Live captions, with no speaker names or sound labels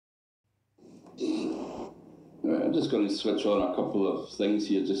Right, I'm just going to switch on a couple of things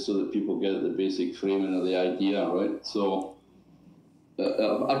here just so that people get the basic framing of the idea, right? So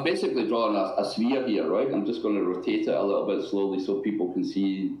I've basically drawn a sphere here, right? I'm just going to rotate it a little bit slowly so people can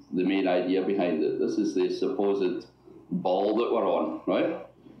see the main idea behind it. This is the supposed ball that we're on, right?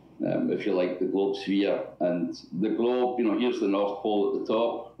 If you like, the globe sphere. And the globe, you know, here's the North Pole at the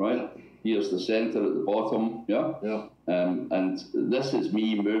top, right? Here's the center at the bottom, yeah? Yeah. And this is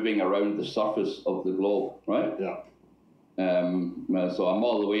me moving around the surface of the globe, right? Yeah. So I'm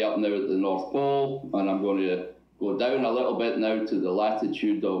all the way up now at the North Pole, and I'm going to go down a little bit now to the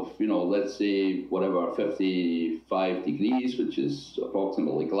latitude of, you know, let's say, whatever, 55 degrees, which is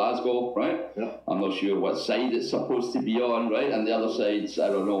approximately Glasgow, right? Yeah. I'm not sure what side it's supposed to be on, right? And the other side's, I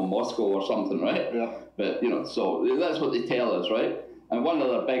don't know, Moscow or something, right? Yeah. But, you know, so that's what they tell us, right? And one of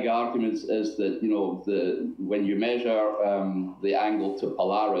the big arguments is that, you know, when you measure the angle to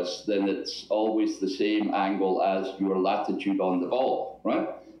Polaris, then it's always the same angle as your latitude on the ball, right?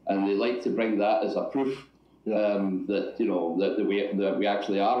 And they like to bring that as a proof that, you know, that we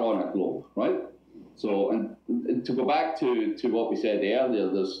actually are on a globe, right? So, and to go back to what we said earlier,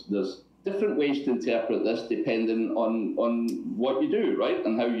 there's different ways to interpret this depending on what you do, right?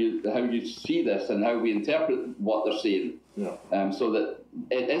 And how you see this and how we interpret what they're saying. Yeah. So that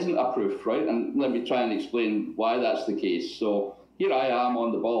it isn't a proof, right? And let me try and explain why that's the case. So here I am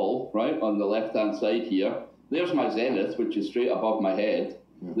on the ball, right, on the left-hand side here. There's my zenith, which is straight above my head.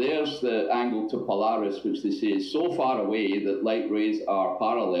 Yeah. There's the angle to Polaris, which they say is so far away that light rays are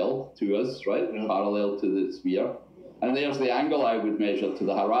parallel to us, right? Yeah. Parallel to the sphere. And there's the angle I would measure to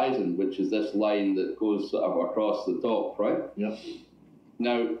the horizon, which is this line that goes sort of across the top, right? Yeah.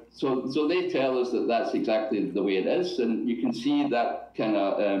 Now, so they tell us that that's exactly the way it is, and you can see that kind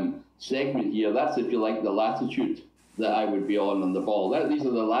of segment here. That's, if you like, the latitude that I would be on the ball. These are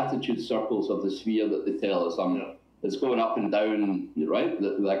the latitude circles of the sphere that they tell us. It's going up and down, right?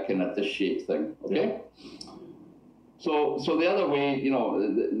 That kind of disc-shaped thing. Okay. Yeah. So the other way, you know,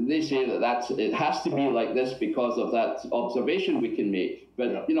 they say that it has to be like this because of that observation we can make.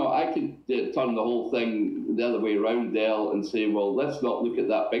 But, you know, I could turn the whole thing the other way around, Dell, and say, well, let's not look at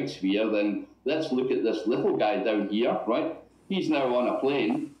that big sphere, then let's look at this little guy down here, right? He's now on a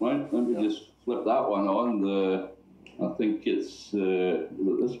plane, right? Let me just flip that one on. I think it's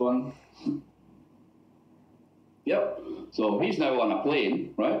this one. Yep. So he's now on a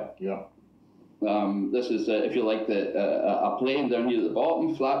plane, right? Yeah. This is, if you like, a plane down here at the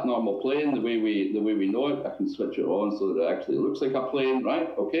bottom, flat, normal plane, the way we know it. I can switch it on so that it actually looks like a plane, right?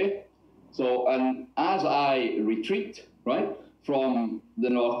 Okay. So, and as I retreat, right, from the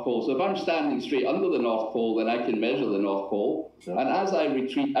North Pole, so if I'm standing straight under the North Pole, then I can measure the North Pole. Yeah. And as I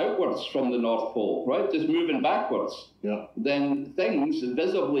retreat outwards from the North Pole, right, just moving backwards, then things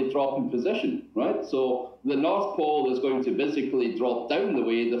visibly drop in position, right? So the North Pole is going to visibly drop down the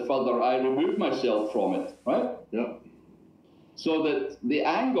way the further I remove myself from it, right? Yeah. So that the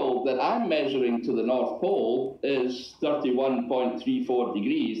angle that I'm measuring to the North Pole is 31.34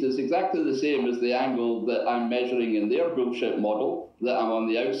 degrees. It's exactly the same as the angle that I'm measuring in their bullshit model, that I'm on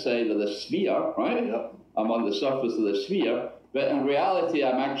the outside of the sphere, right? Yeah. I'm on the surface of the sphere. But in reality,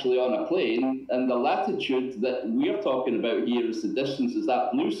 I'm actually on a plane, and the latitude that we're talking about here is the distance, is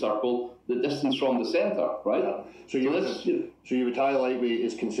that blue circle, the distance from the center, right? Yeah. So you would highlight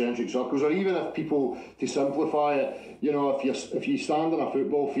it's concentric circles, or even if people, to simplify it, you know, if you stand in a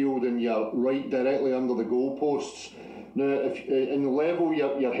football field and you're right directly under the goalposts, now if in the level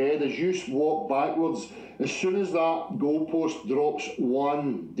your head, as you walk backwards, as soon as that goalpost drops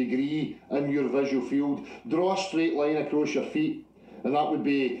 1 degree in your visual field, draw a straight line across your feet, and that would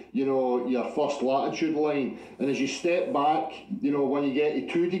be, you know, your first latitude line. And as you step back, you know, when you get to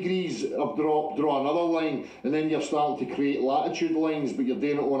 2 degrees of drop, draw another line, and then you're starting to create latitude lines, but you're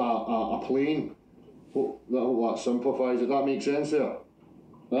doing it on a plane. Hope that simplifies it. That makes sense there?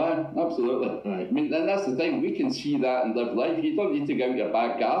 Absolutely. Right. I mean, and that's the thing. We can see that and live life. You don't need to go out your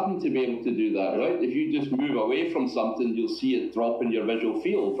back garden to be able to do that, right? If you just move away from something, you'll see it drop in your visual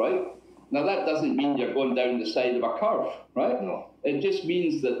field, right? Now, that doesn't mean you're going down the side of a curve, right? No. It just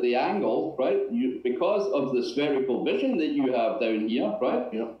means that the angle, right, because of the spherical vision that you have down here, right?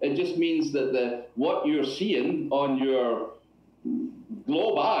 Yeah. It just means that what you're seeing on your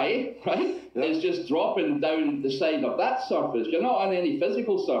globe eye, right, is just dropping down the side of that surface. You're not on any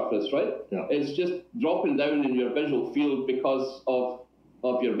physical surface, right? Yeah. It's just dropping down in your visual field because of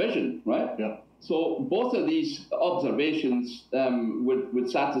your vision, right? Yeah. So both of these observations would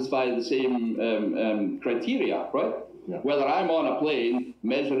satisfy the same criteria, right? Yeah. Whether I'm on a plane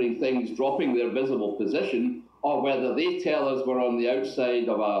measuring things dropping their visible position, or whether they tell us we're on the outside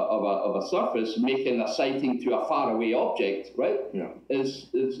of a surface making a sighting to a faraway object, right? Yeah. Is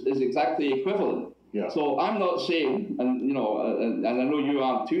exactly equivalent. Yeah. So I'm not saying, and you know, and I know you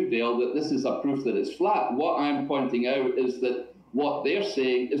aren't too, Dale, that this is a proof that it's flat. What I'm pointing out is that what they're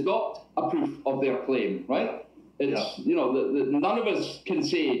saying is not a proof of their claim, right? It's, you know, none of us can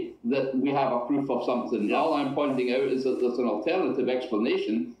say that we have a proof of something. Yeah. All I'm pointing out is that there's an alternative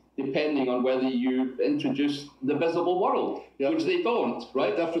explanation depending on whether you introduce the visible world, which they don't,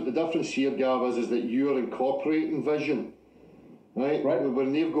 right? The difference here, Gav, is that you're incorporating vision, right?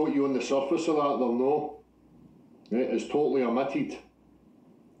 When they've got you on the surface of that, they'll know. Right? It's totally omitted.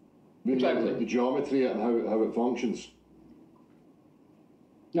 Exactly. The geometry and how it functions.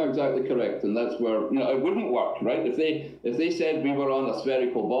 No, exactly correct, and that's where, you know, it wouldn't work, right? If they said we were on a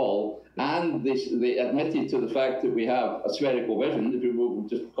spherical ball and they admitted to the fact that we have a spherical vision, if we will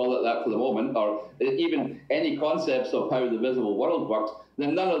just call it that for the moment, or even any concepts of how the visible world works,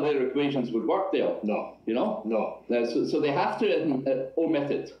 then none of their equations would work, Dale. No. You know? No. So they have to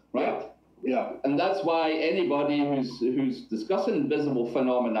omit it, right? Yeah. And that's why anybody who's discussing visible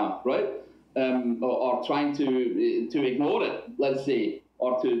phenomena, right, or trying to ignore it, let's say,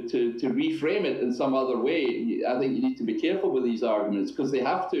 or to reframe it in some other way, I think you need to be careful with these arguments because they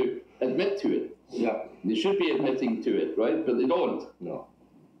have to admit to it. Yeah. They should be admitting to it, right? But they don't. No.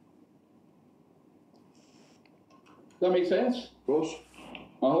 Does that make sense? Of course.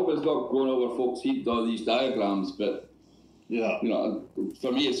 I hope it's not going over folks' heads, all these diagrams, but you know,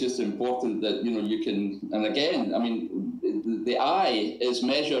 for me, it's just important that, you know, you can, and again, I mean, the eye is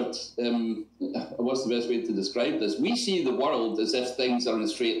measured, what's the best way to describe this? We see the world as if things are in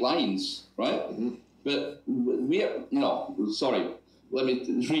straight lines, right? Mm-hmm. But let me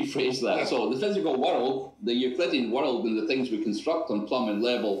rephrase that. Yeah. So the physical world, the Euclidean world and the things we construct on plumb and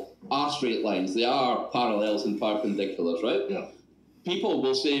level are straight lines. They are parallels and perpendiculars, right? Yeah. People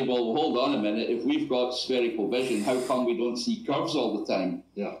will say, well, hold on a minute, if we've got spherical vision, how come we don't see curves all the time?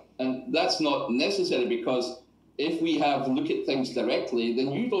 Yeah. And that's not necessary because if we look at things directly,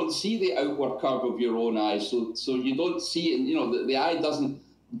 then you don't see the outward curve of your own eye. So you don't see it, you know, the eye doesn't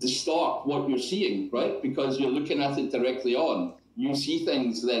distort what you're seeing, right? Because you're looking at it directly on. You see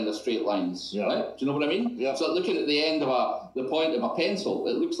things then as straight lines, right? Do you know what I mean? Yeah. So looking at the end of the point of a pencil,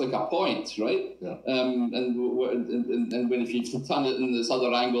 it looks like a point, right? Yeah. And when if you turn it in this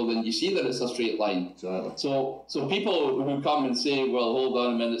other angle, then you see that it's a straight line. Exactly. So people who come and say, well, hold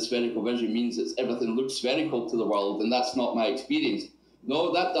on a minute, spherical vision means that everything looks spherical to the world, and that's not my experience.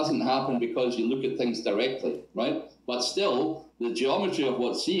 No, that doesn't happen because you look at things directly, right? But still, the geometry of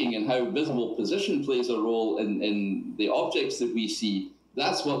what's seeing and how visible position plays a role in the objects that we see,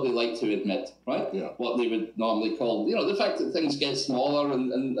 that's what they like to admit, right? Yeah. What they would normally call, you know, the fact that things get smaller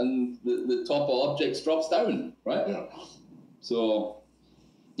and the top of objects drops down, right? Yeah. So,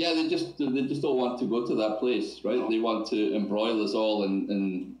 yeah, they just don't want to go to that place, right? No. They want to embroil us all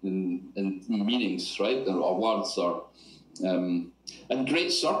in meanings, right? Or words or... and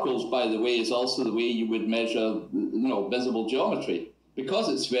great circles, by the way, is also the way you would measure, you know, visible geometry. Because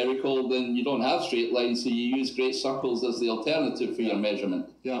it's spherical, then you don't have straight lines, so you use great circles as the alternative for your measurement.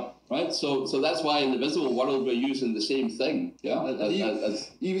 Yeah. Right? So that's why in the visible world we're using the same thing. Yeah.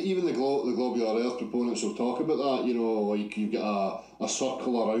 Even the globular Earth proponents will talk about that, you know, like you get a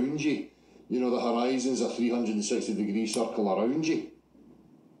circle around you. You know, the horizon's a 360-degree circle around you.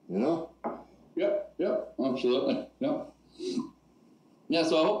 You know? Yeah, absolutely. Yeah. Yeah,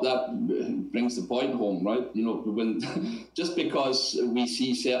 so I hope that brings the point home, right? You know, when just because we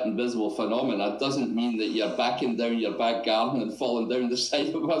see certain visible phenomena doesn't mean that you're backing down your back garden and falling down the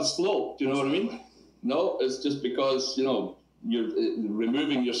side of a slope. Do you know what I mean? No, it's just because, you know, you're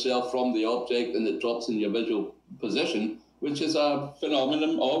removing yourself from the object and it drops in your visual position, which is a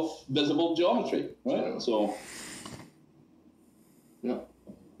phenomenon of visible geometry, right? Yeah. So, yeah,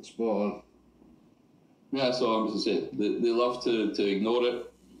 spot on. Yeah, so I was to say, they love to ignore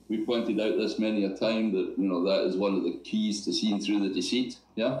it. We pointed out this many a time that, you know, that is one of the keys to seeing through the deceit,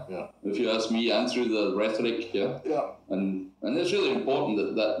 yeah? If you ask me, and through the rhetoric, yeah? And it's really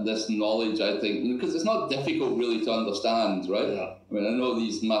important that this knowledge, I think, because it's not difficult really to understand, right? Yeah. I mean, I know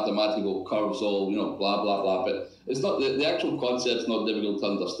these mathematical curves all, you know, blah, blah, blah, but it's not, the actual concept's not difficult to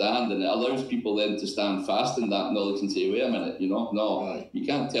understand, and it allows people then to stand fast in that knowledge and say, wait a minute, you know, no, you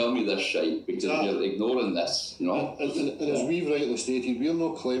can't tell me this shite because you're ignoring this, you know? And as we've rightly stated, we're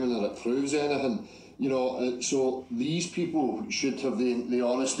not claiming that it proves anything, you know, so these people should have the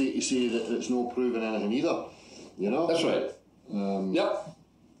honesty to say that it's not proving anything either, you know? That's right. Yep.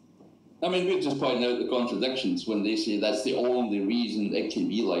 I mean, we're just pointing out the contradictions when they say that's the only reason it can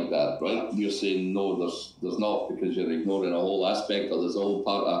be like that, right? You're saying, no, there's not, because you're ignoring a whole aspect, or there's a whole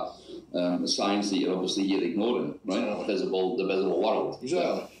part of science that you're ignoring, right? Exactly. The visible world.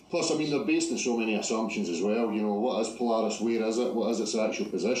 Exactly. Plus, I mean, they're based on so many assumptions as well. You know, what is Polaris? Where is it? What is its actual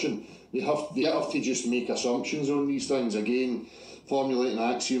position? They have to just make assumptions on these things. Again, formulating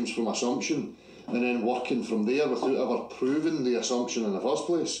axioms from assumption, and then working from there without ever proving the assumption in the first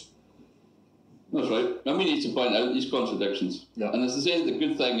place. That's right. And we need to point out these contradictions. Yeah. And as I say, the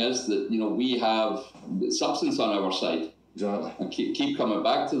good thing is that, we have substance on our side. Exactly. And keep coming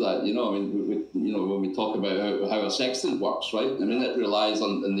back to that. I mean, when we talk about how a sextant works, right? I mean, it relies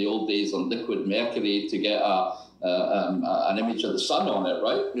on, in the old days, on liquid mercury to get an image of the sun on it,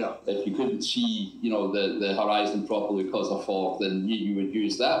 right? Yeah. If you couldn't see, the horizon properly because of fog, then you would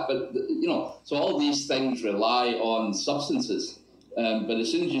use that. But, so all these things rely on substances. But as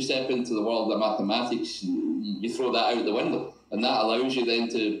soon as you step into the world of mathematics, you throw that out the window. And that allows you then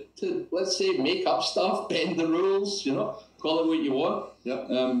to let's say, make up stuff, bend the rules, call it what you want. Yeah.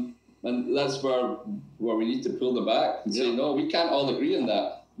 And that's where we need to pull them back and say, no, we can't all agree on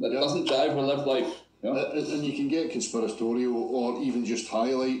that. That doesn't drive or live life. Yeah. And you can get conspiratorial, or even just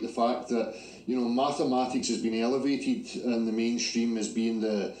highlight the fact that, mathematics has been elevated in the mainstream as being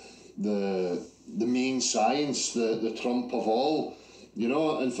the main science, the trump of all.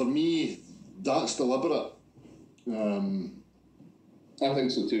 And for me, that's deliberate. I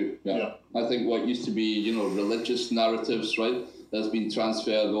think so too. Yeah. I think what used to be, religious narratives, right, that's been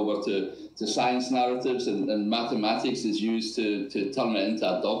transferred over to science narratives, and mathematics is used to turn it into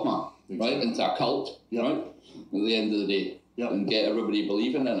a dogma, right, into a cult, right, at the end of the day, and get everybody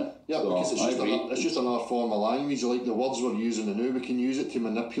believing in it. Yeah, so because it's just another form of language, like the words we're using now. We can use it to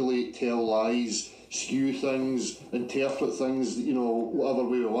manipulate, tell lies, skew things, interpret things, whatever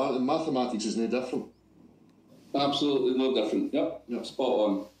way we want. And mathematics is no different. Absolutely no different. Yep. Spot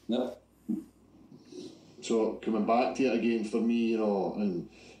on. Yep. So coming back to it again, for me, and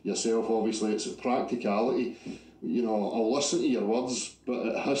yourself, obviously, it's practicality. I'll listen to your words, but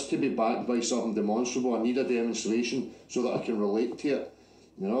it has to be backed by something demonstrable. I need a demonstration so that I can relate to it.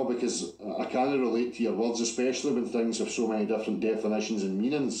 Because I can't relate to your words, especially when things have so many different definitions and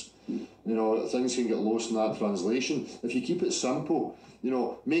meanings. Things can get lost in that translation. If you keep it simple,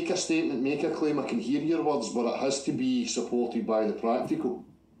 make a statement, make a claim, I can hear your words, but it has to be supported by the practical,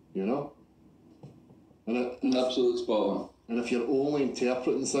 And absolute spot on. And if you're only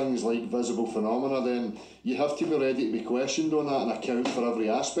interpreting things like visible phenomena, then you have to be ready to be questioned on that and account for every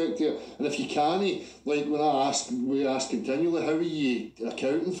aspect of it. And if you can't, like when we ask continually, how are you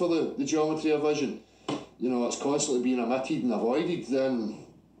accounting for the geometry of vision? It's constantly being omitted and avoided, then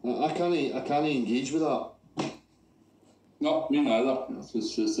I can't engage with that. No, me neither.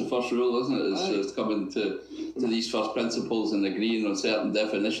 It's the first rule, isn't it? It's coming to these first principles and agreeing on certain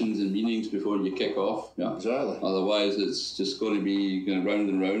definitions and meanings before you kick off. Yeah, exactly. Otherwise, it's just going to be going round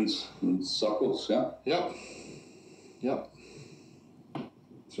and rounds in circles. Yeah. Yep.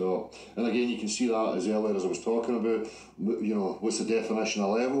 So, and again, you can see that as earlier as I was talking about. What's the definition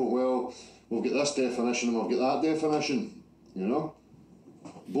of level? Well, we've got this definition and we've got that definition.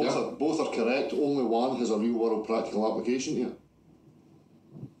 Both are correct. Only one has a real world practical application to it.